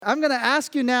I'm going to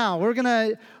ask you now, we're going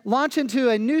to launch into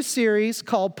a new series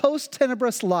called Post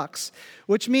Tenebras Lux,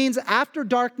 which means after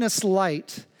darkness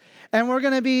light. And we're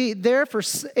going to be there for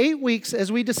 8 weeks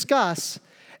as we discuss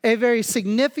a very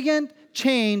significant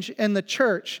change in the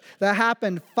church that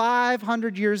happened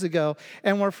 500 years ago,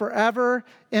 and we're forever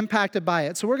impacted by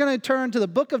it. So we're going to turn to the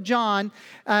book of John,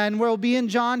 and we'll be in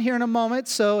John here in a moment.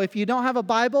 So if you don't have a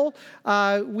Bible,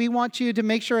 we want you to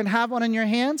make sure and have one in your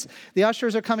hands. The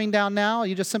ushers are coming down now.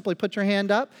 You just simply put your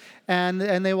hand up, and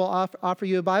they will offer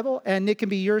you a Bible, and it can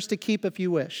be yours to keep if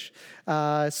you wish.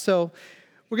 So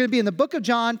we're going to be in the book of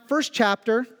John, first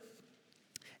chapter,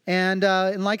 and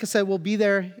like I said, we'll be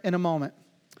there in a moment.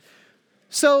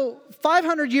 So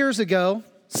 500 years ago,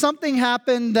 something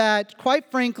happened that,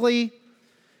 quite frankly,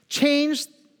 changed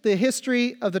the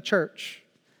history of the church.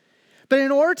 But in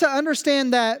order to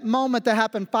understand that moment that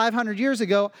happened 500 years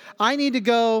ago, I need to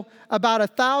go about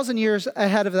 1,000 years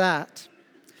ahead of that.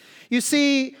 You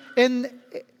see, in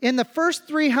the first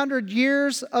 300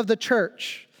 years of the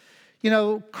church,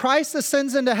 Christ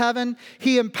ascends into heaven.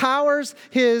 He empowers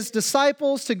his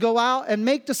disciples to go out and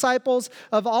make disciples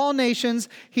of all nations.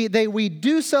 We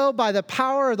do so by the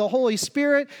power of the Holy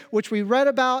Spirit, which we read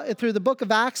about through the book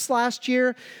of Acts last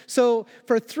year. So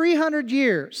for 300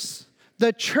 years,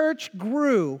 the church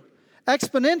grew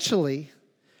exponentially,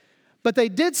 but they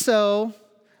did so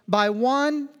by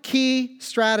one key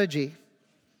strategy.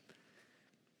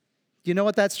 Do you know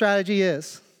what that strategy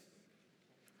is?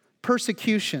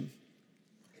 Persecution.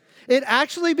 It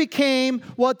actually became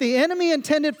what the enemy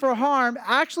intended for harm,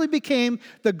 actually became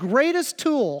the greatest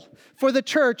tool for the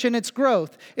church in its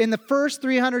growth in the first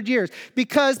 300 years,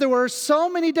 because there were so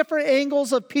many different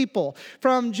angles of people,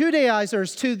 from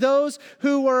Judaizers to those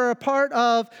who were a part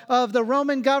of the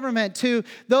Roman government to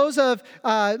those of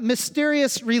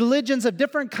mysterious religions of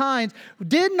different kinds,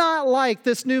 did not like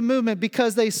this new movement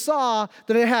because they saw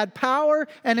that it had power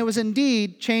and it was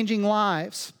indeed changing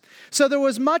lives. So there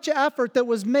was much effort that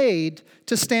was made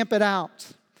to stamp it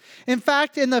out. In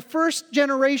fact, in the first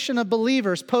generation of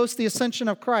believers post the ascension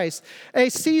of Christ, a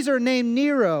Caesar named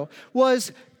Nero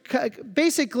was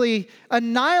basically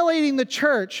annihilating the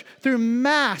church through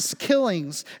mass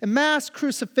killings and mass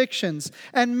crucifixions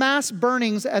and mass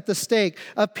burnings at the stake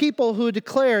of people who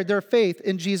declared their faith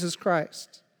in Jesus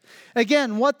Christ.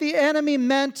 Again, what the enemy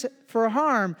meant for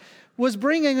harm was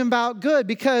bringing about good,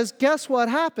 because guess what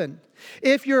happened?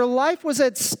 If your life was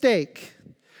at stake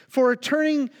for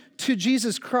returning to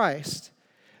Jesus Christ,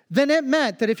 then it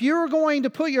meant that if you were going to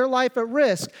put your life at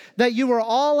risk, that you were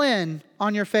all in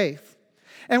on your faith.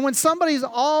 And when somebody's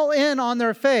all in on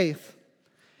their faith,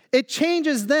 it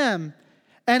changes them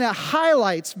and it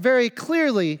highlights very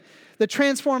clearly the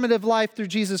transformative life through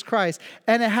Jesus Christ,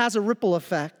 and it has a ripple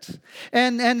effect.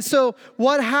 And so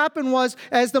what happened was,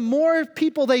 as the more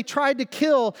people they tried to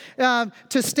kill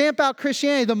to stamp out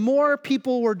Christianity, the more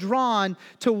people were drawn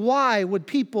to why would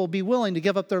people be willing to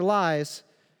give up their lives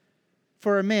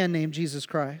for a man named Jesus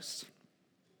Christ.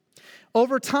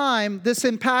 Over time, this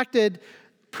impacted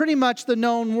pretty much the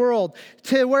known world,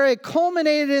 to where it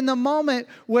culminated in the moment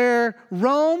where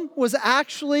Rome was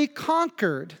actually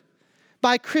conquered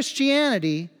by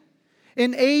Christianity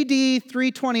in AD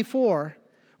 324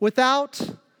 without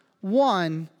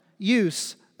one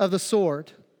use of the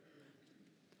sword.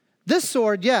 This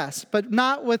sword, yes, but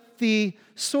not with the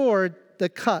sword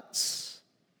that cuts.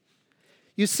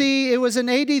 You see, it was in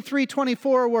AD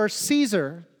 324 where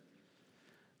Caesar,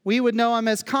 we would know him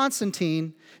as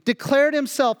Constantine, declared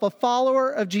himself a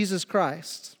follower of Jesus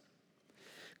Christ.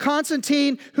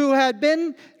 Constantine, who had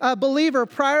been a believer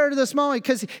prior to this moment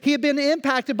because he had been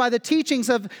impacted by the teachings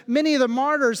of many of the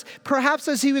martyrs, perhaps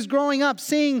as he was growing up,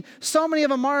 seeing so many of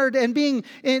them martyred and being,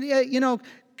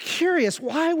 curious,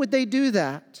 why would they do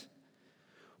that?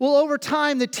 Well, over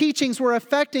time, the teachings were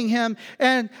affecting him,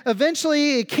 and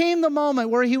eventually it came the moment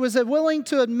where he was willing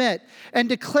to admit and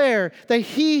declare that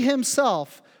he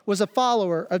himself was a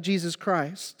follower of Jesus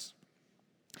Christ.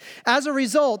 As a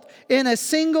result, in a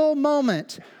single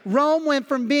moment, Rome went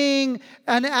from being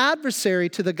an adversary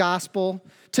to the gospel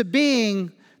to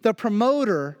being the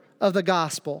promoter of the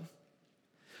gospel.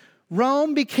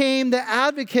 Rome became the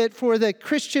advocate for the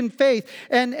Christian faith,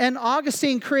 and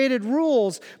Augustine created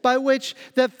rules by which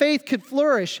the faith could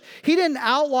flourish. He didn't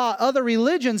outlaw other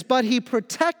religions, but he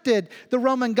protected the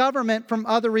Roman government from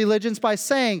other religions by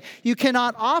saying, you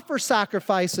cannot offer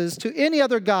sacrifices to any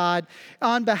other god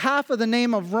on behalf of the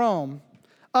name of Rome,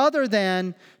 other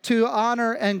than to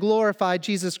honor and glorify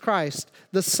Jesus Christ,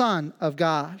 the Son of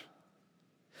God.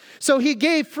 So he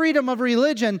gave freedom of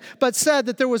religion, but said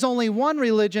that there was only one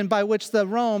religion by which the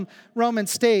Roman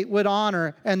state would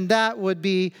honor, and that would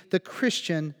be the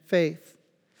Christian faith.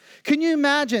 Can you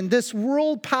imagine this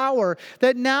world power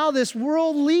that now this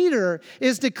world leader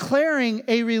is declaring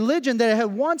a religion that had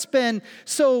once been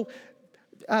so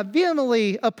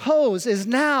vehemently opposed is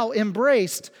now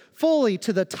embraced fully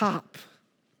to the top?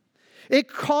 It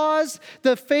caused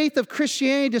the faith of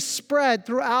Christianity to spread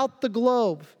throughout the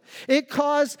globe. It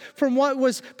caused from what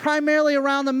was primarily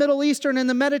around the Middle Eastern and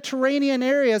the Mediterranean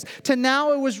areas to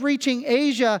now it was reaching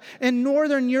Asia and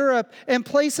Northern Europe and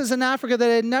places in Africa that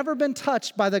had never been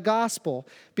touched by the gospel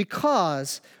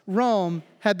because Rome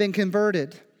had been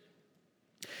converted.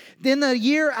 In the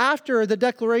year after the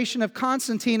declaration of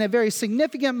Constantine, a very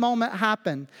significant moment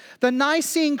happened. The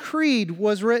Nicene Creed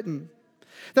was written.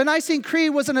 The Nicene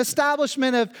Creed was an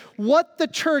establishment of what the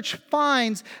church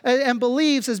finds and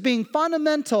believes as being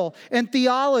fundamental in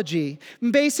theology,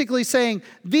 basically saying,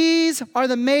 these are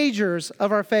the majors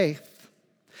of our faith.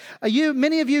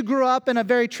 Many of you grew up in a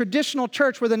very traditional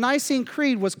church where the Nicene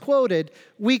Creed was quoted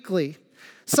weekly.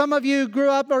 Some of you grew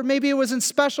up, or maybe it was in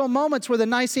special moments where the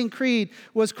Nicene Creed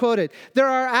was quoted. There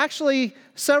are actually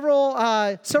several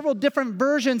different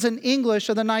versions in English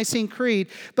of the Nicene Creed,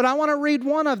 but I want to read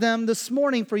one of them this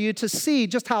morning for you to see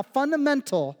just how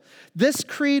fundamental this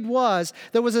creed was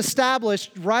that was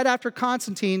established right after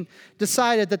Constantine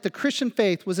decided that the Christian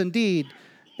faith was indeed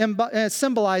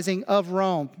symbolizing of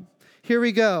Rome. Here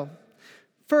we go.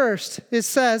 First, it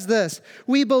says this: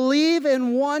 we believe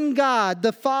in one God,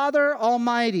 the Father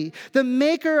Almighty, the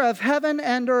maker of heaven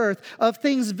and earth, of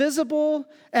things visible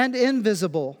and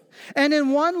invisible, and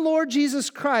in one Lord Jesus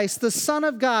Christ, the Son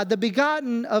of God, the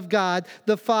begotten of God,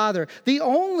 the Father, the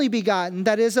only begotten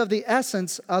that is of the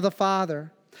essence of the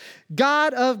Father.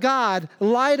 God of God,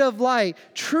 light of light,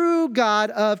 true God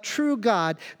of true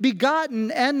God, begotten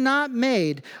and not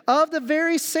made, of the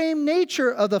very same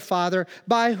nature of the Father,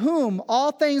 by whom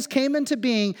all things came into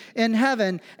being in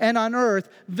heaven and on earth,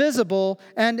 visible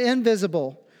and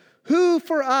invisible. Who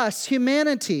for us,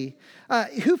 humanity,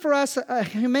 and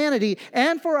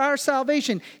for our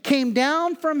salvation came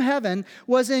down from heaven,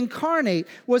 was incarnate,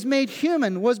 was made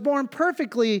human, was born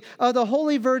perfectly of the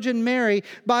Holy Virgin Mary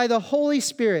by the Holy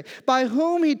Spirit, by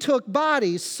whom he took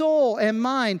body, soul, and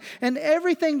mind, and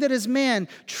everything that is man,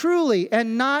 truly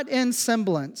and not in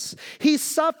semblance. He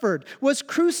suffered, was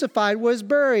crucified, was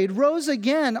buried, rose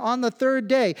again on the third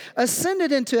day,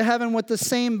 ascended into heaven with the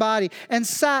same body, and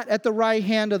sat at the right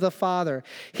hand of the Father.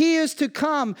 He is to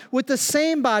come with the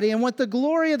same body and with the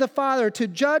glory of the Father to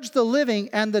judge the living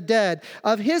and the dead.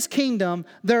 Of his kingdom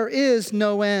there is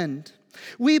no end.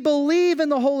 We believe in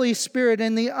the Holy Spirit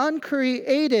and the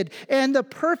uncreated and the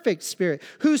perfect Spirit,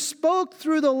 who spoke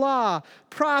through the law,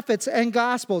 prophets, and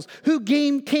gospels, who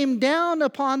came down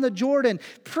upon the Jordan,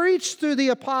 preached through the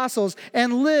apostles,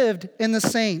 and lived in the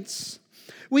saints.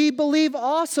 We believe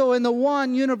also in the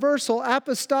one universal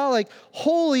apostolic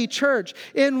holy church,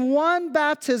 in one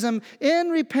baptism in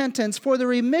repentance for the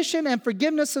remission and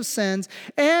forgiveness of sins,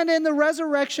 and in the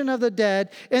resurrection of the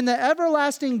dead, in the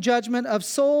everlasting judgment of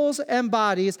souls and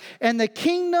bodies, and the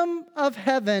kingdom of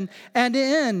heaven, and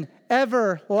in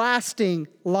everlasting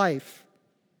life.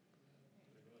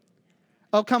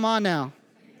 Oh, come on now.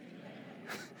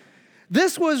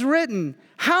 This was written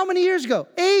how many years ago?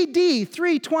 AD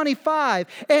 325.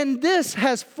 And this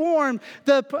has formed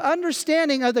the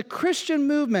understanding of the Christian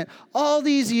movement all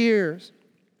these years.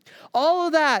 All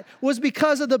of that was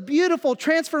because of the beautiful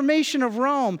transformation of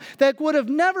Rome that would have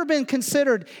never been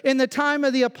considered in the time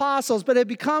of the apostles, but had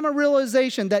become a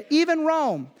realization that even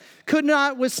Rome could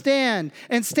not withstand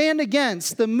and stand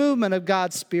against the movement of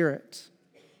God's Spirit.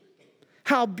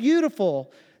 How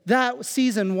beautiful that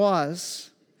season was.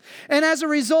 And as a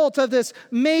result of this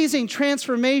amazing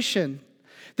transformation,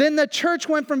 then the church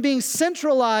went from being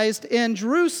centralized in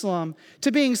Jerusalem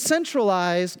to being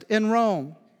centralized in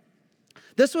Rome.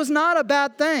 This was not a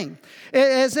bad thing,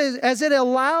 as it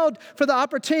allowed for the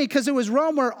opportunity, because it was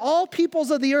Rome where all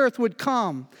peoples of the earth would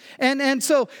come. And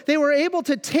so they were able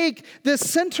to take this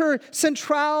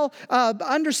central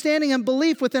understanding and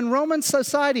belief within Roman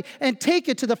society and take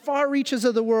it to the far reaches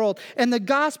of the world. And the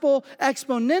gospel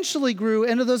exponentially grew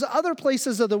into those other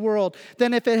places of the world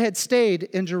than if it had stayed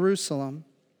in Jerusalem.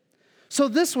 So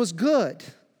this was good.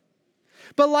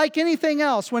 But like anything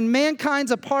else, when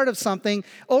mankind's a part of something,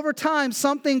 over time,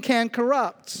 something can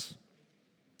corrupt.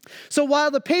 So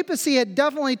while the papacy had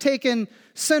definitely taken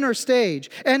center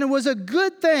stage, and it was a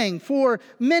good thing for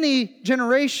many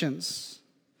generations,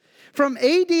 from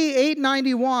AD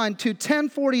 891 to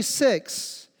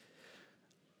 1046,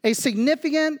 a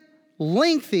significant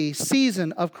lengthy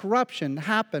season of corruption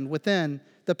happened within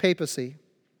the papacy.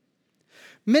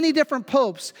 Many different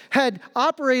popes had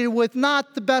operated with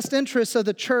not the best interests of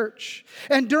the church.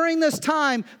 And during this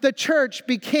time, the church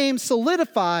became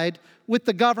solidified with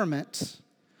the government.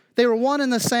 They were one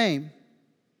and the same.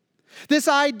 This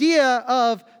idea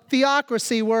of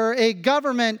theocracy, where a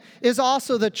government is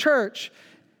also the church,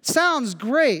 sounds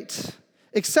great,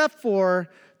 except for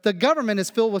the government is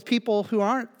filled with people who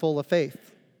aren't full of faith.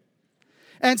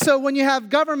 And so when you have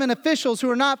government officials who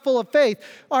are not full of faith,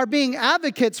 are being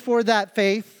advocates for that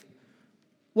faith,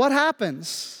 what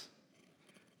happens?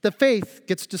 The faith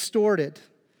gets distorted.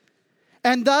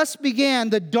 And thus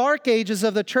began the dark ages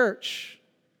of the church.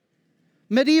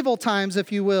 Medieval times,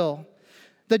 if you will.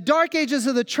 The dark ages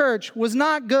of the church was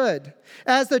not good.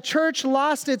 As the church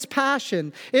lost its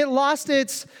passion, it lost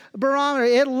its barometer,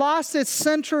 it lost its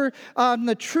center on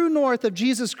the true north of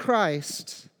Jesus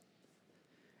Christ.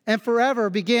 And forever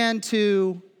began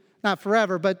to, not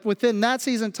forever, but within that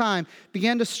season of time,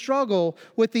 began to struggle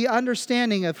with the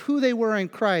understanding of who they were in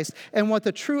Christ and what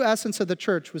the true essence of the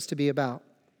church was to be about.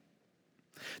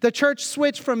 The church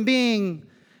switched from being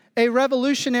a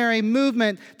revolutionary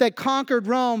movement that conquered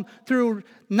Rome through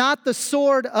not the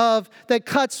sword that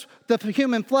cuts the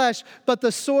human flesh, but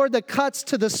the sword that cuts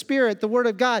to the spirit, the word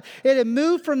of God. It had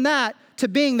moved from that to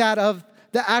being that of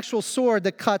the actual sword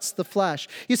that cuts the flesh.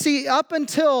 You see, up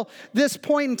until this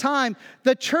point in time,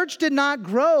 the church did not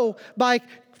grow by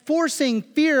forcing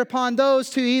fear upon those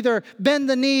to either bend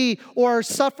the knee or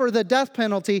suffer the death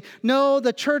penalty. No,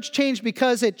 the church changed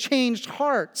because it changed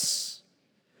hearts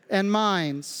and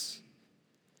minds.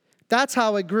 That's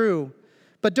how it grew.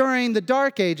 But during the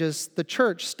dark ages, the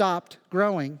church stopped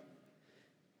growing.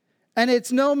 And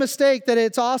it's no mistake that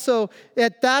it's also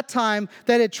at that time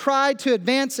that it tried to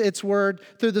advance its word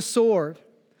through the sword.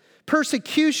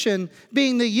 Persecution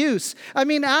being the use. I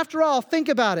mean, after all, think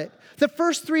about it. The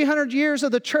first 300 years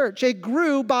of the church, it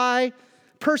grew by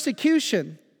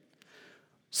persecution.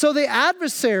 So the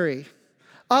adversary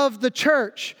of the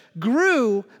church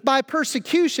grew by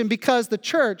persecution because the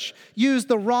church used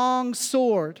the wrong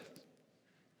sword.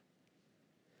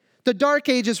 The dark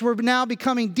ages were now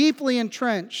becoming deeply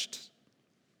entrenched.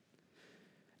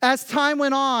 As time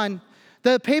went on,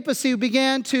 the papacy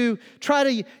began to try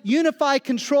to unify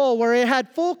control where it had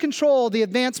full control of the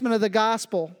advancement of the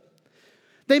gospel.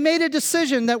 They made a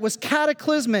decision that was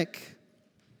cataclysmic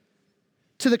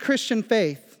to the Christian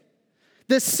faith.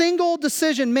 This single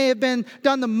decision may have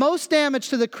done the most damage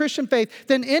to the Christian faith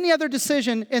than any other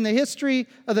decision in the history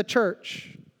of the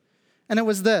church. And it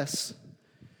was this: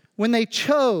 when they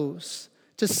chose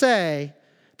to say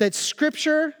that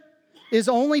Scripture is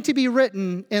only to be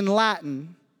written in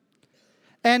Latin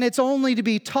and it's only to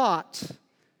be taught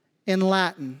in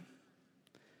Latin.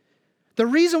 The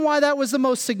reason why that was the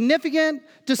most significant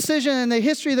decision in the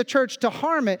history of the church to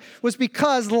harm it was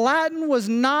because Latin was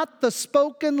not the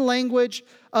spoken language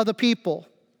of the people.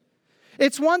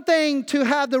 It's one thing to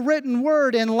have the written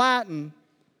word in Latin.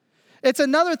 It's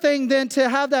another thing then to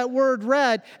have that word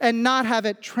read and not have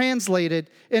it translated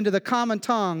into the common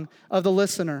tongue of the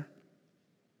listener.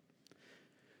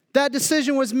 That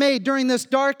decision was made during this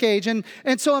dark age. And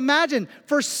so imagine,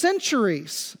 for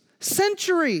centuries,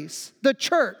 the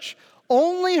church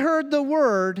only heard the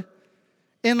word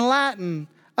in Latin,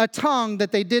 a tongue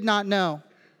that they did not know.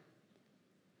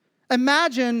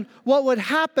 Imagine what would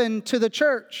happen to the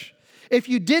church if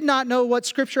you did not know what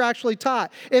Scripture actually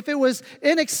taught. If it was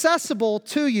inaccessible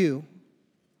to you,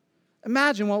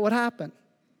 imagine what would happen.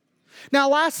 Now,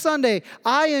 last Sunday,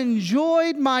 I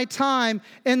enjoyed my time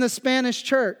in the Spanish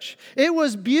church. It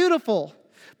was beautiful,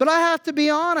 but I have to be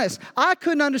honest, I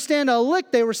couldn't understand a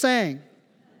lick they were saying.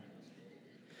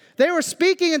 They were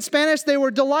speaking in Spanish. They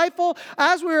were delightful.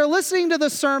 As we were listening to the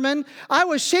sermon, I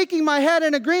was shaking my head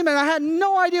in agreement. I had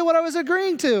no idea what I was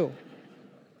agreeing to.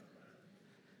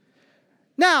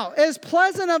 Now, as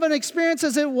pleasant of an experience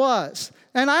as it was,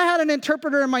 and I had an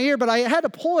interpreter in my ear, but I had to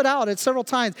pull it out at several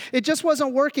times. It just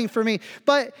wasn't working for me.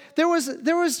 But there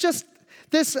was just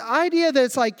this idea that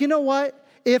it's like, you know what?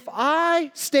 If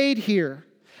I stayed here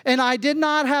and I did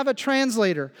not have a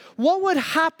translator, what would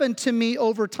happen to me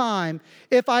over time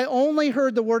if I only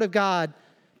heard the Word of God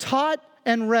taught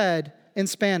and read in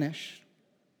Spanish?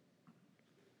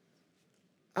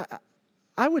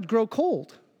 I would grow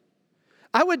cold.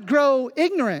 I would grow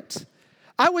ignorant.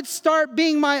 I would start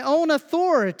being my own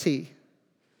authority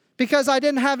because I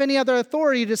didn't have any other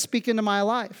authority to speak into my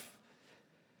life.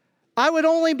 I would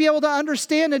only be able to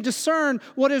understand and discern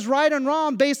what is right and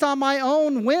wrong based on my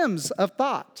own whims of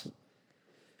thought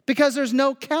because there's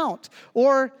no count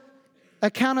or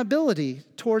accountability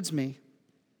towards me.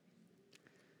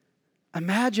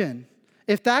 Imagine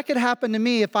if that could happen to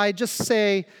me if I just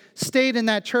stayed in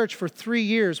that church for 3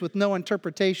 years with no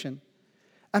interpretation.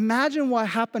 Imagine what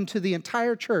happened to the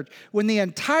entire church when the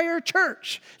entire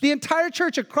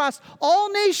church across all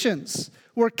nations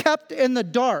were kept in the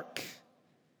dark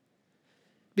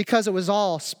because it was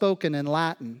all spoken in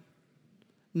Latin,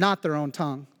 not their own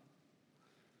tongue.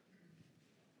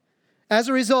 As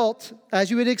a result, as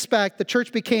you would expect, the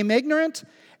church became ignorant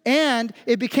and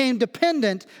it became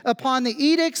dependent upon the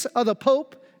edicts of the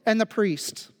Pope and the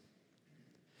priest.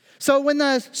 So when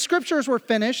the scriptures were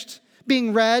finished,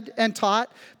 being read and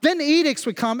taught, then the edicts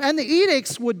would come, and the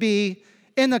edicts would be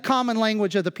in the common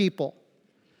language of the people.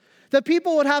 The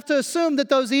people would have to assume that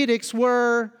those edicts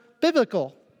were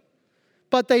biblical,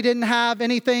 but they didn't have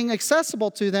anything accessible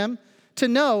to them to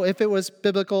know if it was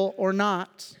biblical or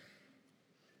not.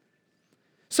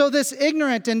 So this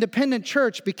ignorant, independent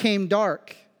church became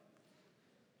dark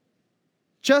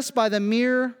just by the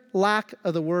mere lack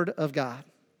of the Word of God.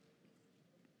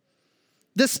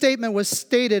 This statement was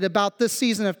stated about this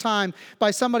season of time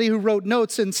by somebody who wrote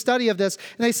notes in study of this.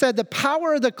 And they said the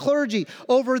power of the clergy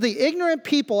over the ignorant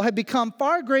people had become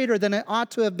far greater than it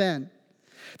ought to have been.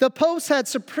 The popes had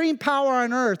supreme power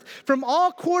on earth. From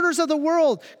all quarters of the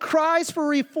world, cries for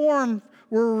reform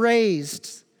were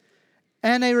raised.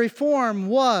 And a reform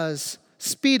was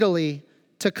speedily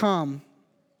to come.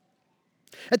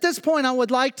 At this point, I would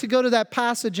like to go to that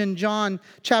passage in John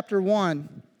chapter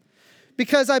 1.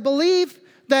 Because I believe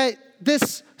that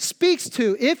this speaks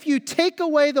to, if you take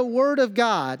away the Word of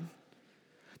God,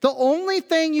 the only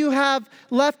thing you have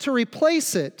left to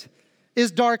replace it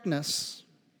is darkness.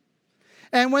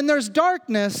 And when there's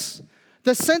darkness,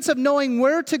 the sense of knowing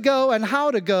where to go and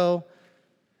how to go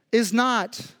is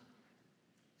not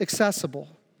accessible.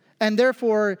 And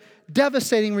therefore,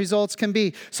 devastating results can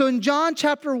be. So in John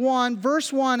chapter 1,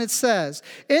 verse 1, it says,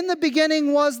 "In the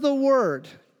beginning was the Word,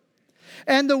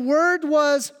 and the Word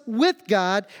was with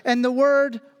God, and the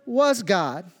Word was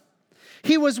God.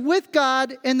 He was with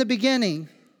God in the beginning.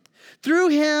 Through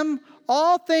Him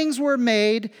all things were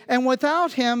made, and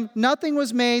without Him nothing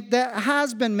was made that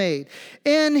has been made.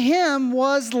 In Him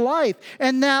was life,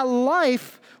 and that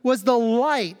life was the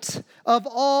light of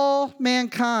all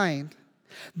mankind.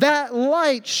 That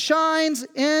light shines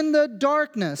in the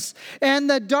darkness, and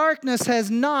the darkness has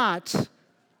not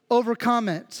overcome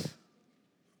it."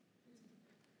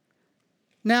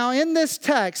 Now, in this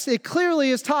text, it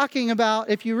clearly is talking about,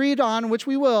 if you read on, which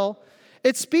we will,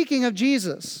 it's speaking of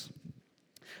Jesus.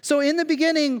 So in the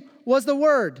beginning was the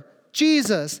Word,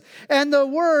 Jesus. And the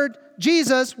Word,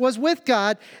 Jesus, was with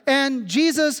God, and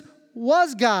Jesus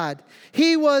was God.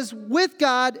 He was with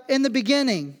God in the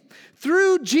beginning.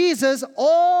 Through Jesus,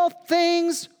 all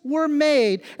things were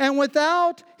made, and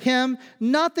without Him,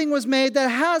 nothing was made that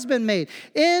has been made.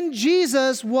 In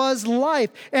Jesus was life,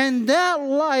 and that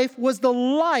life was the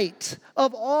light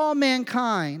of all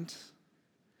mankind.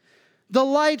 The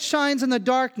light shines in the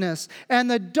darkness, and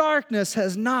the darkness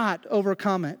has not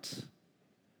overcome it.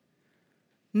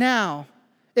 Now,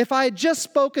 if I had just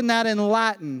spoken that in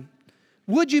Latin,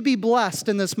 would you be blessed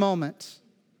in this moment?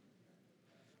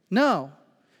 No.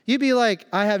 You'd be like,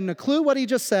 I have no clue what he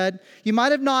just said. You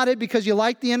might have nodded because you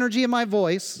liked the energy of my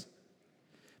voice,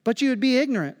 but you would be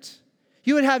ignorant.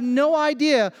 You would have no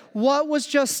idea what was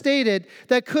just stated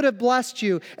that could have blessed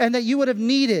you and that you would have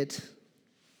needed.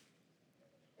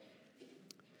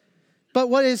 But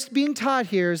what is being taught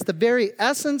here is the very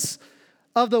essence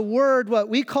of the Word, what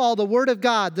we call the Word of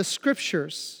God, the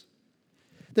Scriptures.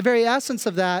 The very essence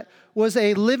of that was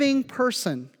a living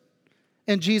person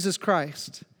in Jesus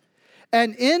Christ.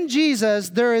 And in Jesus,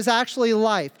 there is actually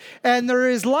life. And there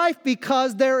is life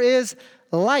because there is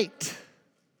light.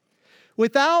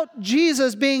 Without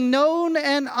Jesus being known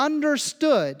and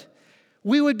understood,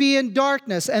 we would be in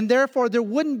darkness, and therefore there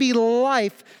wouldn't be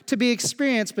life to be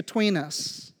experienced between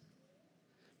us.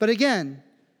 But again,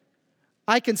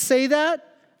 I can say that,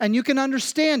 and you can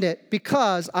understand it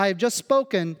because I have just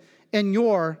spoken in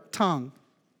your tongue.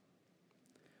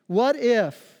 What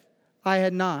if I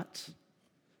had not?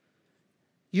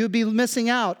 You'd be missing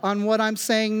out on what I'm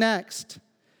saying next.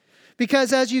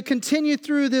 Because as you continue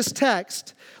through this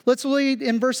text, let's read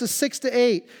in verses 6 to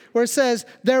 8, where it says,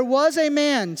 "There was a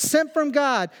man sent from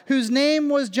God whose name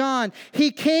was John.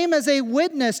 He came as a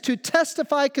witness to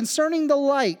testify concerning the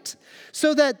light,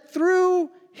 so that through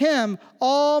him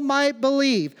all might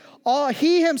believe.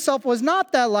 He himself was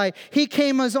not that light. He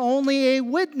came as only a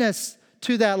witness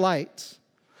to that light."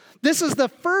 This is the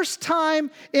first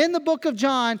time in the book of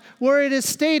John where it is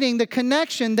stating the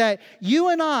connection that you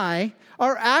and I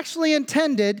are actually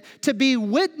intended to be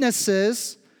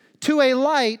witnesses to a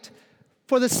light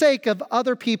for the sake of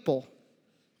other people.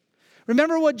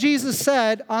 Remember what Jesus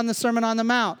said on the Sermon on the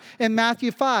Mount in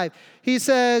Matthew 5. He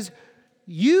says,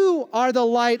 you are the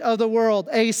light of the world,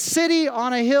 a city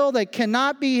on a hill that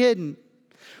cannot be hidden.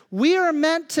 We are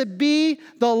meant to be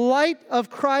the light of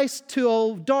Christ to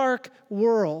a dark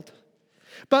world.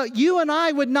 But you and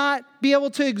I would not be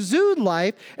able to exude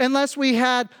life unless we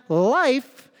had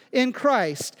life in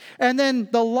Christ. And then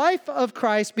the life of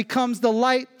Christ becomes the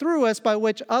light through us by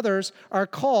which others are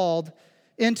called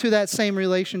into that same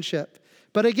relationship.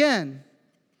 But again,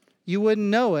 you wouldn't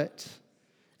know it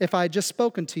if I had just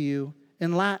spoken to you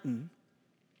in Latin.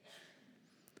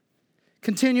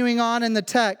 Continuing on in the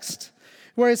text,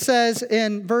 where it says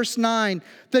in verse 9,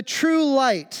 the true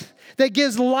light that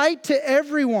gives light to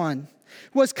everyone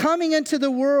was coming into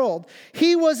the world.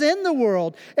 He was in the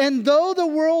world, and though the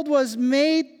world was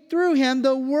made through him,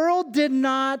 the world did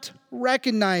not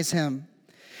recognize him.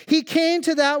 He came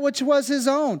to that which was his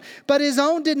own, but his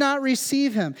own did not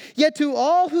receive him. Yet to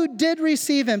all who did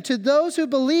receive him, to those who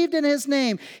believed in his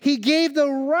name, he gave the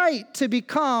right to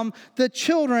become the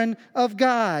children of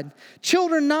God.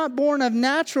 Children not born of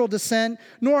natural descent,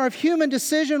 nor of human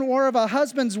decision or of a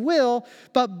husband's will,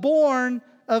 but born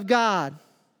of God.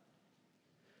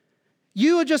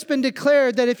 You have just been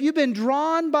declared that if you've been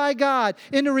drawn by God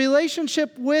into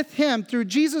relationship with him through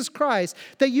Jesus Christ,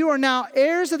 that you are now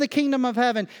heirs of the kingdom of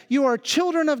heaven. You are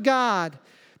children of God.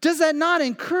 Does that not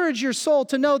encourage your soul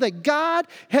to know that God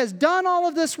has done all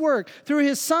of this work through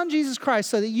his son Jesus Christ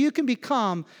so that you can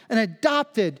become an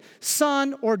adopted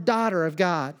son or daughter of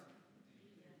God?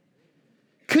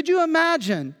 Could you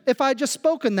imagine if I had just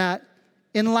spoken that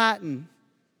in Latin?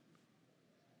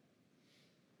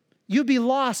 You'd be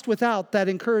lost without that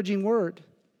encouraging word.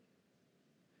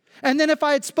 And then if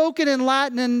I had spoken in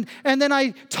Latin and then I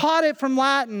taught it from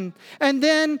Latin, and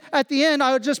then at the end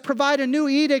I would just provide a new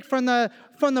edict from the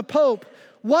Pope,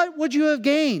 what would you have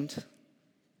gained?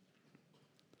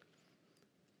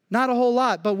 Not a whole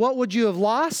lot, but what would you have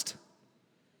lost?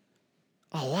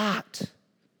 A lot.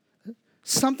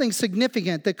 Something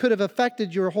significant that could have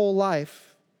affected your whole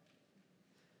life.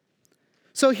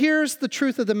 So here's the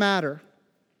truth of the matter.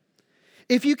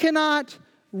 If you cannot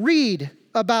read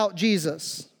about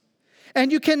Jesus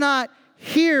and you cannot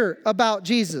hear about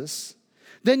Jesus,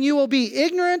 then you will be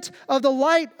ignorant of the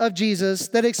light of Jesus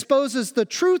that exposes the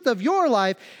truth of your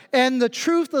life and the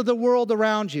truth of the world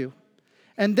around you.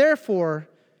 And therefore,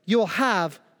 you'll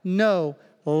have no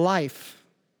life.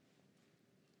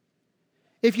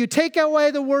 If you take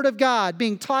away the word of God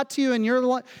being taught to you in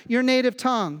your native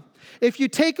tongue, if you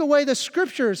take away the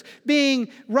scriptures being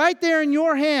right there in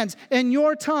your hands and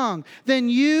your tongue, then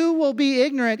you will be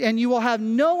ignorant and you will have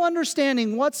no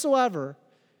understanding whatsoever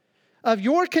of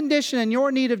your condition and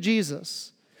your need of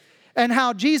Jesus, and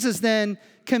how Jesus then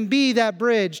can be that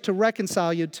bridge to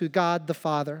reconcile you to God the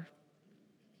Father.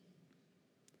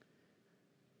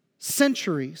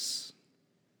 Centuries.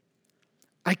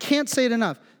 I can't say it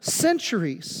enough.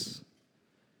 Centuries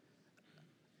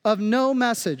of no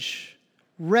message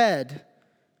read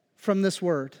from this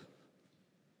word.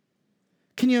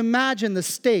 Can you imagine the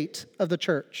state of the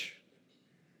church?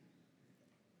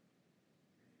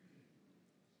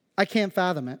 I can't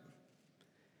fathom it.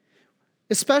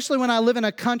 Especially when I live in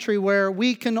a country where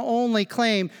we can only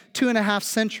claim 2.5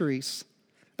 centuries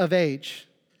of age.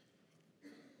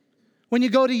 When you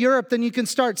go to Europe, then you can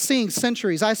start seeing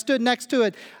centuries. I stood next to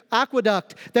an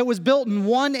aqueduct that was built in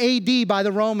 1 AD by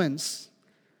the Romans.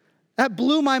 That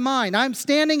blew my mind. I'm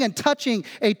standing and touching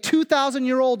a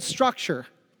 2,000-year-old structure.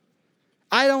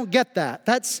 I don't get that.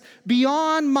 That's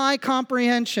beyond my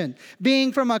comprehension,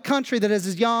 being from a country that is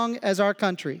as young as our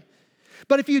country.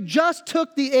 But if you just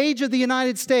took the age of the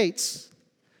United States,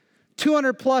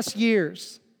 200 plus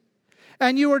years,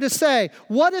 and you were to say,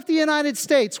 what if the United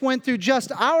States went through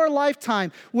just our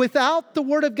lifetime without the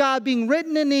Word of God being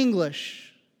written in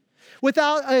English,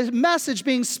 without a message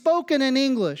being spoken in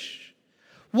English?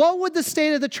 What would the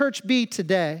state of the church be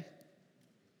today?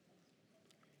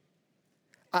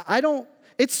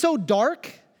 It's so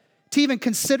dark to even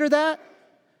consider that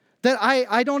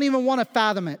I don't even want to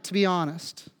fathom it, to be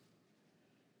honest.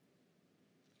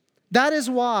 That is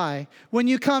why when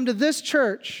you come to this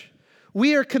church,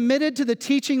 we are committed to the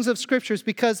teachings of Scriptures,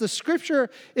 because the Scripture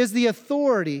is the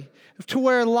authority to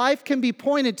where life can be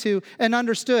pointed to and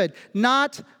understood.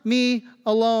 Not me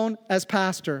alone as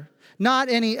pastor. Not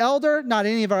any elder, not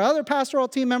any of our other pastoral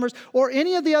team members, or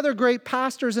any of the other great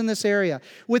pastors in this area.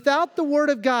 Without the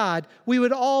Word of God, we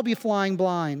would all be flying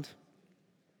blind.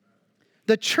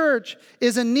 The church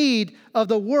is in need of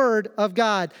the Word of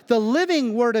God, the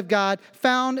living Word of God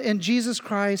found in Jesus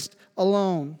Christ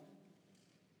alone.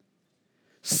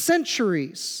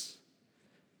 centuries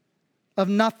of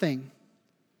nothing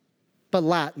but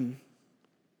Latin.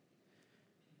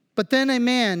 But then a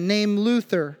man named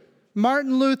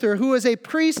Martin Luther, who was a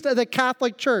priest of the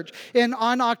Catholic Church, and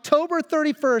on October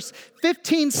 31st,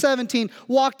 1517,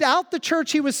 walked out the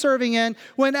church he was serving in,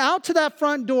 went out to that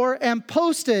front door and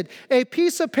posted a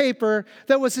piece of paper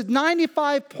that was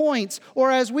 95 points,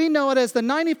 or as we know it as the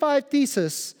 95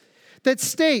 Thesis, that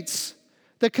states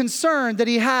the concern that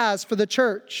he has for the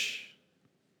church.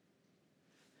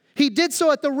 He did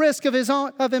so at the risk of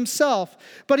himself,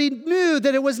 but he knew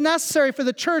that it was necessary for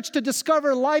the church to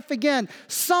discover life again.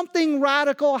 Something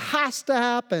radical has to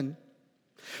happen.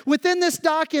 Within this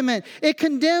document, it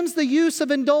condemns the use of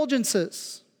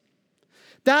indulgences.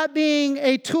 That being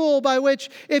a tool by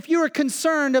which, if you were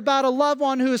concerned about a loved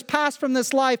one who has passed from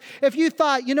this life, if you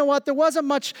thought, you know what, there wasn't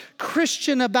much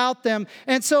Christian about them,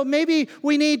 and so maybe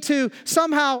we need to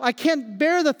somehow, I can't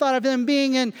bear the thought of them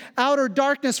being in outer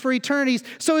darkness for eternities,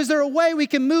 so is there a way we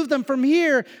can move them from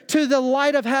here to the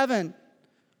light of heaven?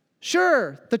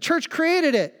 Sure, the church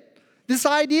created it. This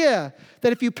idea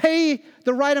that if you pay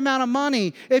the right amount of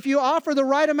money, if you offer the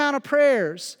right amount of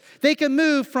prayers, they can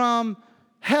move from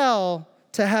hell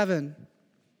to heaven.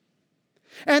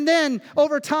 And then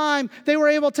over time, they were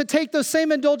able to take those same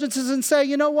indulgences and say,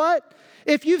 you know what?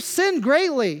 If you've sinned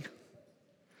greatly,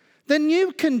 then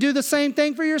you can do the same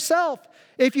thing for yourself.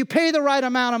 If you pay the right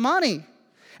amount of money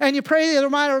and you pray the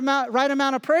right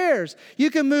amount of prayers, you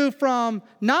can move from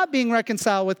not being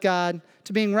reconciled with God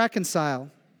to being reconciled.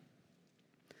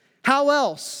 How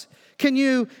else can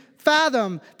you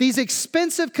fathom these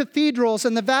expensive cathedrals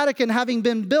in the Vatican having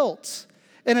been built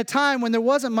in a time when there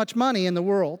wasn't much money in the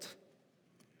world?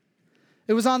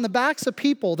 It was on the backs of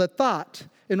people that thought,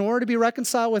 in order to be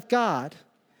reconciled with God,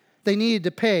 they needed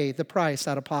to pay the price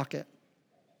out of pocket.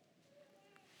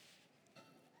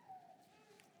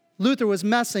 Luther was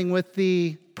messing with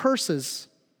the purses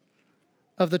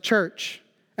of the church.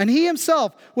 And he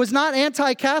himself was not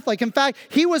anti-Catholic. In fact,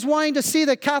 he was wanting to see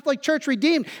the Catholic Church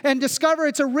redeemed and discover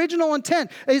its original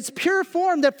intent, its pure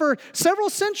form that for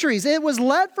several centuries it was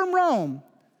led from Rome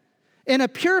in a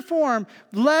pure form,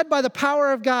 led by the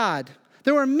power of God.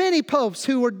 There were many popes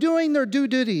who were doing their due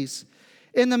duties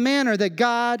in the manner that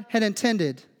God had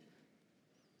intended.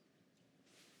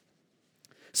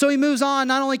 So he moves on,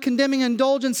 not only condemning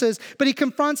indulgences, but he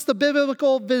confronts the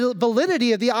biblical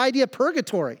validity of the idea of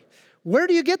purgatory. Where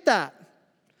do you get that?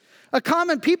 A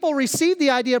common people received the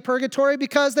idea of purgatory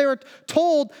because they were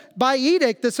told by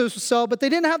edict this was so, but they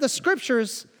didn't have the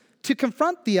scriptures to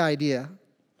confront the idea.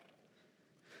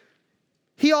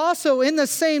 He also, in the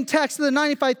same text of the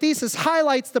 95 Thesis,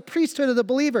 highlights the priesthood of the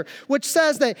believer, which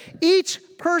says that each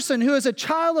person who is a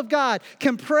child of God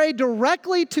can pray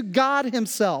directly to God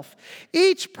himself.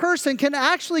 Each person can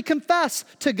actually confess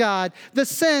to God the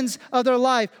sins of their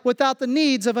life without the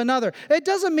needs of another. It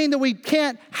doesn't mean that we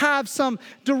can't have some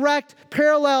direct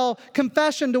parallel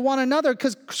confession to one another,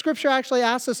 because Scripture actually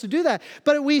asks us to do that.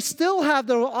 But we still have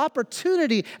the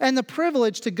opportunity and the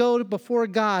privilege to go before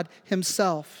God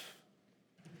himself.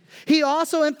 He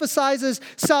also emphasizes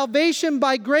salvation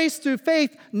by grace through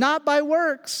faith, not by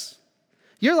works.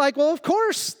 You're like, well, of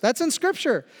course, that's in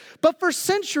Scripture. But for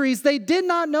centuries, they did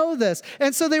not know this.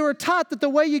 And so they were taught that the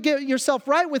way you get yourself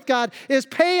right with God is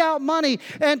pay out money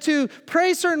and to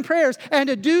pray certain prayers and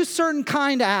to do certain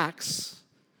kind acts.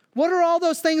 What are all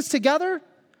those things together?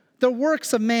 The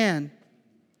works of man.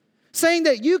 Saying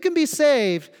that you can be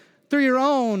saved through your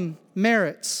own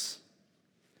merits.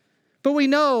 But we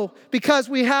know, because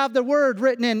we have the word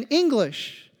written in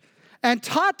English and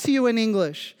taught to you in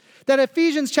English, that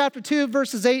Ephesians chapter 2,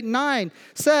 verses 8 and 9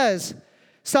 says,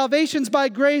 salvation's by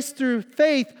grace through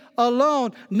faith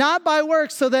alone, not by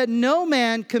works, so that no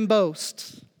man can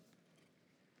boast.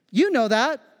 You know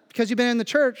that because you've been in the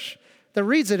church that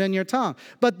reads it in your tongue.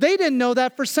 But they didn't know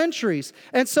that for centuries.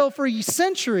 And so for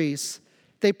centuries,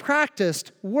 they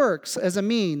practiced works as a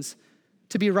means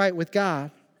to be right with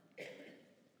God.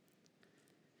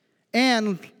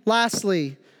 And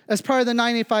lastly, as part of the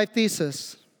 95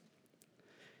 Thesis,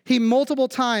 he multiple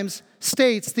times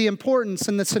states the importance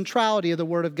and the centrality of the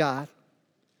Word of God.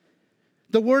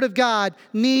 The Word of God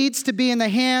needs to be in the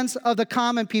hands of the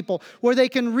common people, where they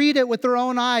can read it with their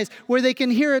own eyes, where they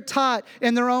can hear it taught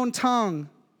in their own tongue.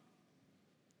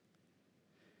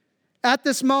 At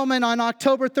this moment, on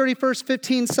October 31st,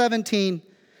 1517,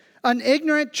 an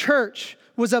ignorant church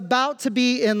was about to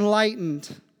be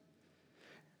enlightened.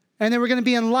 And they were going to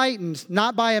be enlightened,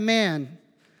 not by a man,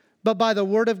 but by the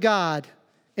Word of God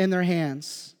in their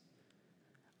hands.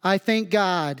 I thank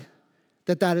God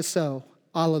that that is so.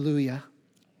 Hallelujah.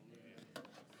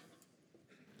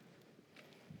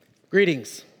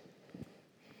 Greetings.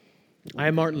 I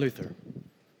am Martin Luther.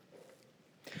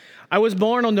 I was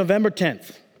born on November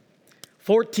 10th,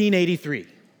 1483,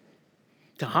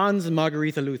 to Hans and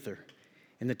Margaretha Luther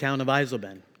in the town of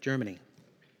Eisleben, Germany.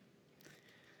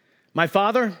 My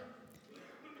father,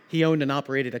 he owned and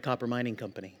operated a copper mining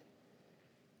company.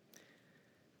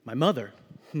 My mother,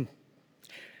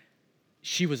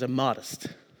 she was a modest,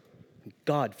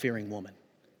 God-fearing woman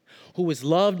who was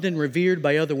loved and revered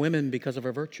by other women because of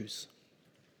her virtues.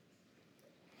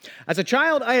 As a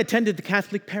child, I attended the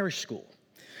Catholic parish school,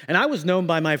 and I was known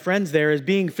by my friends there as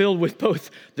being filled with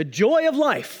both the joy of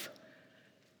life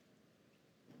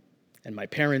and my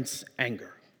parents'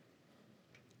 anger.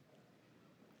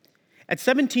 At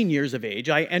 17 years of age,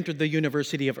 I entered the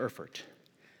University of Erfurt,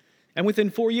 and within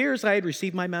 4 years, I had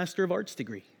received my Master of Arts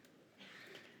degree.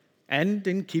 And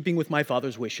in keeping with my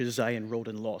father's wishes, I enrolled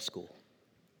in law school.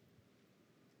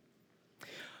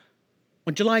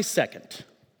 On July 2nd,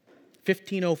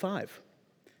 1505,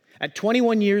 at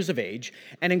 21 years of age,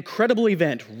 an incredible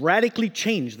event radically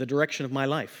changed the direction of my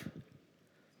life.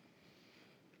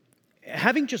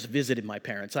 Having just visited my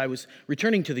parents, I was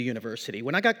returning to the university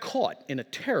when I got caught in a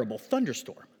terrible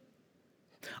thunderstorm.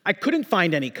 I couldn't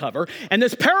find any cover, and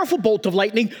this powerful bolt of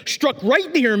lightning struck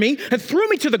right near me and threw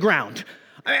me to the ground.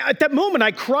 At that moment,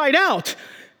 I cried out,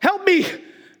 "Help me,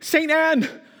 St. Anne,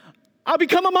 I'll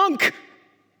become a monk."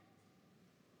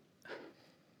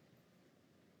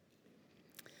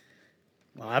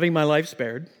 Well, having my life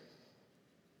spared,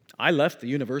 I left the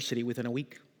university within a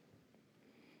week.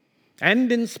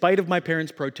 And in spite of my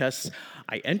parents' protests,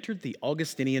 I entered the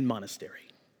Augustinian monastery.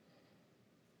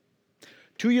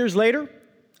 2 years later,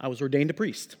 I was ordained a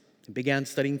priest and began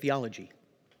studying theology.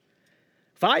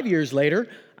 5 years later,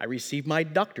 I received my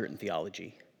doctorate in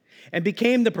theology and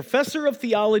became the professor of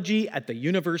theology at the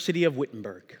University of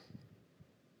Wittenberg.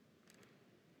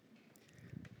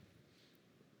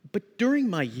 But during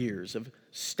my years of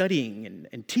studying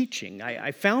and teaching,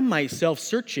 I found myself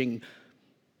searching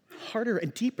harder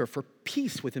and deeper for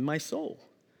peace within my soul.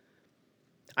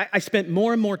 I spent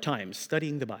more and more time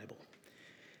studying the Bible.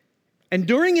 And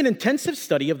during an intensive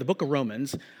study of the book of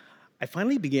Romans, I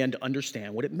finally began to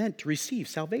understand what it meant to receive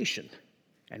salvation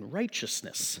and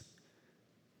righteousness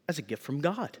as a gift from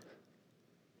God.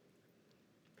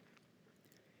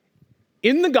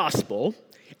 In the gospel,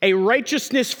 a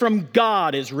righteousness from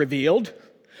God is revealed.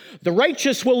 The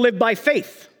righteous will live by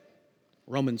faith.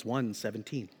 Romans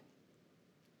 1:17.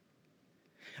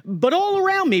 But all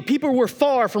around me, people were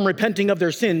far from repenting of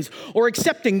their sins or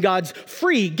accepting God's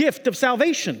free gift of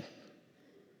salvation.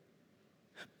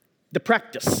 The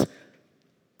practice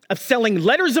of selling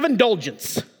letters of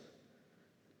indulgence,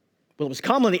 well, it was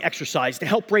commonly exercised to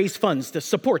help raise funds to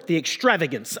support the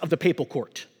extravagance of the papal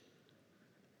court.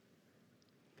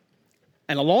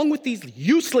 And along with these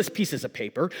useless pieces of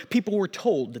paper, people were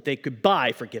told that they could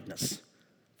buy forgiveness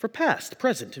for past,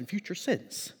 present, and future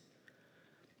sins.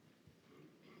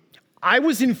 I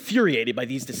was infuriated by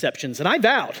these deceptions, and I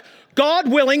vowed, God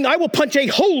willing, I will punch a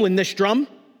hole in this drum.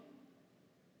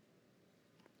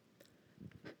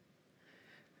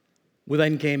 Well,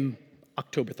 then came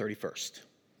October 31st,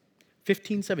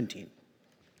 1517,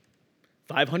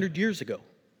 500 years ago.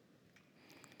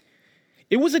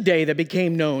 It was a day that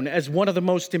became known as one of the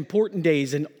most important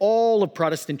days in all of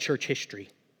Protestant church history.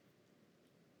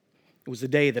 It was the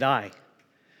day that I,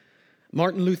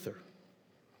 Martin Luther,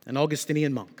 an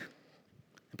Augustinian monk,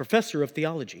 a professor of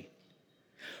theology,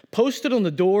 posted on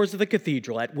the doors of the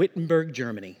cathedral at Wittenberg,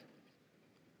 Germany,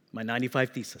 my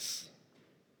 95 Thesis.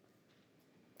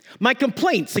 My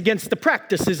complaints against the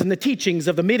practices and the teachings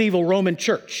of the medieval Roman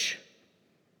Church.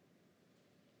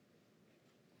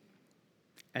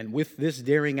 And with this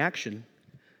daring action,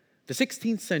 the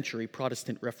 16th century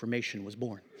Protestant Reformation was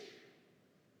born.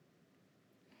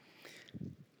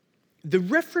 The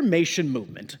Reformation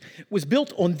movement was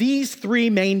built on these three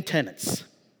main tenets: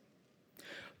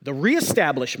 the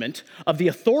reestablishment of the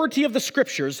authority of the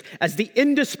Scriptures as the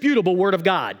indisputable Word of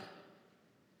God,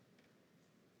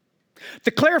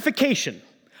 the clarification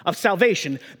of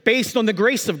salvation based on the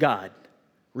grace of God,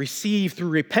 received through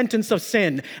repentance of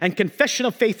sin and confession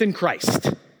of faith in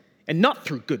Christ, and not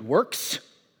through good works,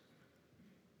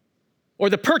 or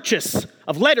the purchase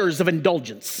of letters of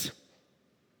indulgence.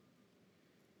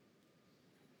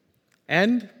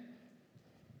 And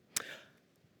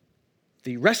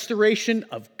the restoration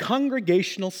of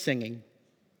congregational singing.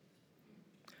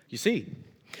 You see,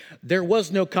 there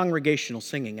was no congregational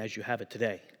singing as you have it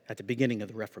today at the beginning of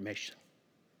the Reformation.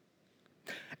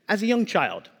 As a young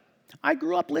child, I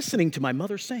grew up listening to my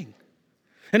mother sing.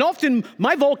 And often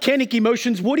my volcanic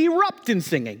emotions would erupt in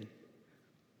singing.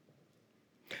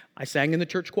 I sang in the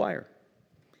church choir,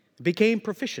 became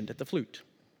proficient at the flute.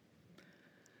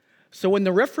 So when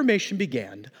the Reformation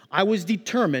began, I was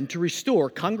determined to restore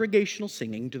congregational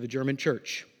singing to the German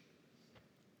church.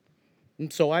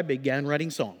 And so I began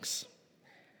writing songs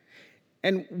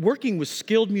and working with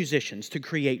skilled musicians to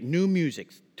create new music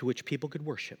to which people could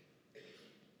worship.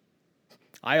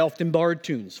 I often borrowed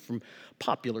tunes from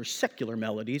popular secular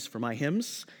melodies for my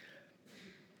hymns,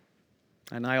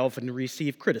 and I often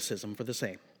received criticism for the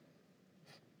same.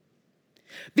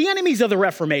 The enemies of the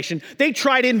Reformation, they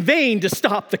tried in vain to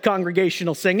stop the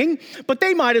congregational singing, but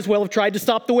they might as well have tried to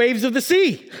stop the waves of the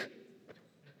sea.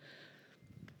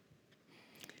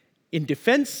 In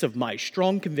defense of my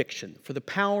strong conviction for the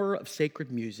power of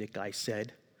sacred music, I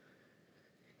said,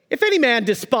 if any man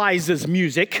despises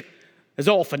music, as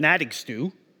all fanatics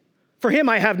do, for him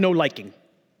I have no liking.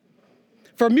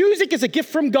 For music is a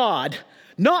gift from God,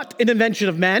 not an invention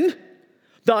of men.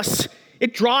 Thus,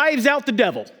 it drives out the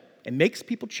devil and makes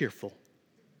people cheerful.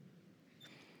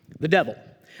 The devil,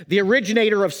 the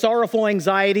originator of sorrowful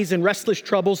anxieties and restless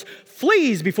troubles,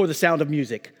 flees before the sound of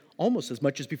music, almost as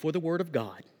much as before the word of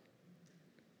God.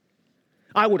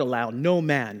 I would allow no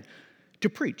man to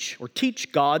preach or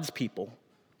teach God's people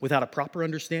without a proper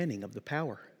understanding of the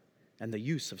power and the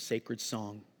use of sacred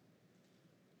song.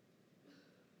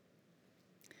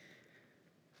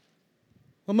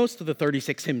 Well, most of the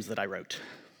 36 hymns that I wrote,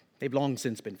 they've long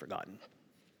since been forgotten.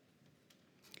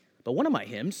 But one of my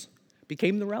hymns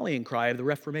became the rallying cry of the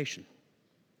Reformation.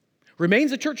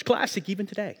 Remains a church classic even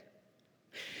today.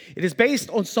 It is based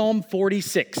on Psalm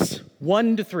 46,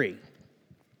 1-3.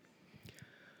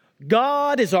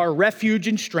 God is our refuge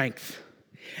and strength,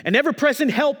 an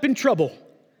ever-present help in trouble.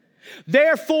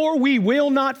 Therefore we will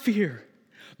not fear,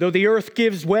 though the earth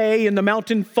gives way and the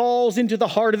mountain falls into the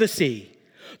heart of the sea,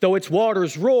 though its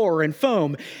waters roar and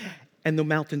foam, and the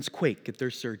mountains quake at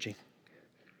their surging.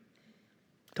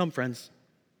 Come, friends,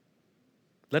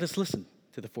 let us listen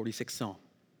to the 46th Psalm.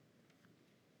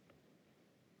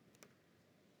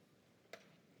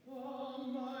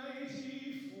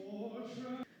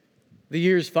 The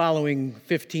years following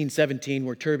 1517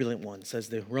 were turbulent ones as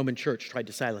the Roman Church tried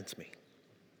to silence me.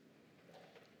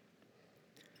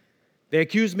 They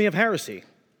accused me of heresy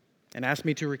and asked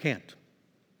me to recant.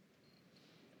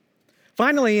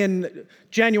 Finally, in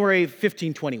January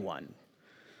 1521,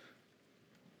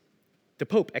 the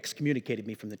Pope excommunicated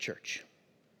me from the church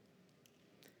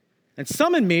and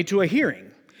summoned me to a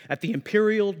hearing at the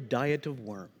Imperial Diet of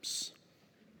Worms.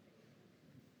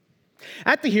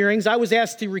 At the hearings, I was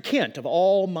asked to recant of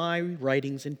all my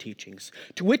writings and teachings,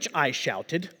 to which I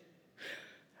shouted,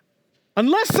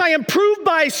 unless I am proved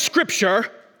by Scripture,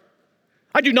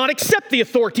 I do not accept the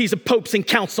authorities of popes and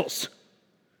councils.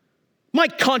 My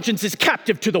conscience is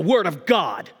captive to the word of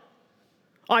God.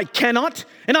 I cannot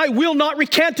and I will not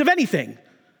recant of anything,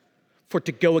 for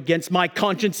to go against my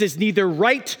conscience is neither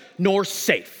right nor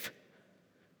safe.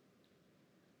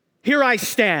 Here I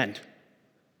stand.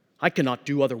 I cannot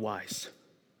do otherwise.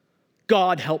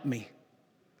 God help me.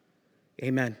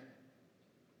 Amen.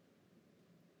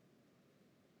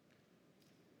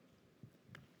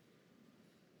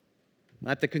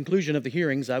 At the conclusion of the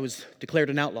hearings, I was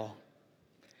declared an outlaw,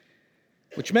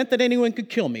 which meant that anyone could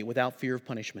kill me without fear of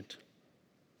punishment.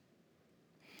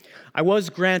 I was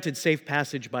granted safe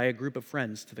passage by a group of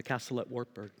friends to the castle at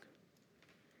Wartburg.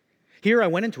 Here I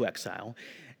went into exile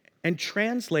and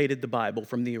translated the Bible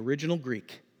from the original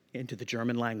Greek into the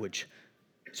German language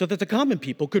so that the common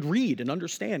people could read and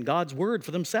understand God's word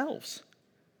for themselves.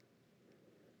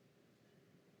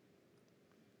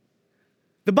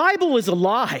 The Bible is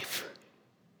alive.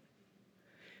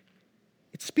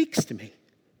 It speaks to me.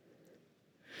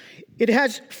 It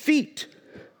has feet.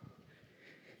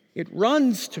 It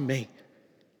runs to me.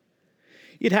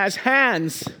 It has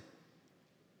hands.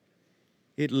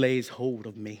 It lays hold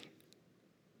of me.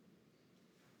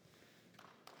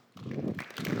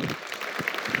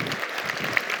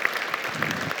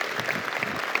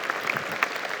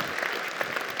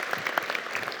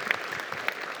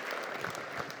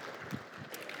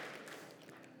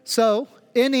 So,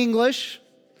 in English,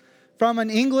 from an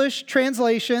English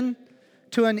translation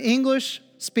to an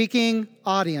English-speaking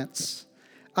audience,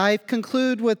 I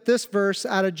conclude with this verse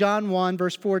out of John 1,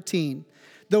 verse 14.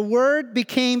 The Word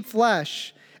became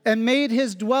flesh and made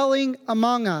his dwelling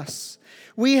among us.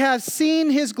 We have seen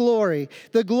his glory,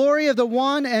 the glory of the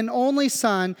one and only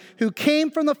Son who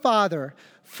came from the Father,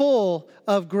 full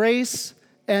of grace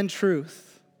and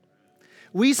truth.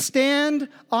 We stand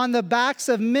on the backs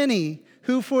of many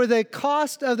who, for the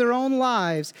cost of their own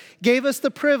lives, gave us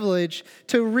the privilege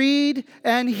to read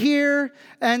and hear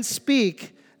and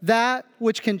speak that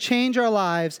which can change our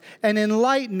lives and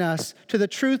enlighten us to the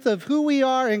truth of who we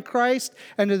are in Christ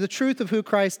and to the truth of who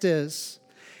Christ is.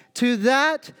 To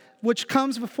that which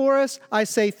comes before us, I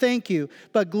say thank you,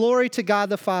 but glory to God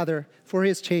the Father for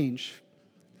his change.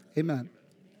 Amen.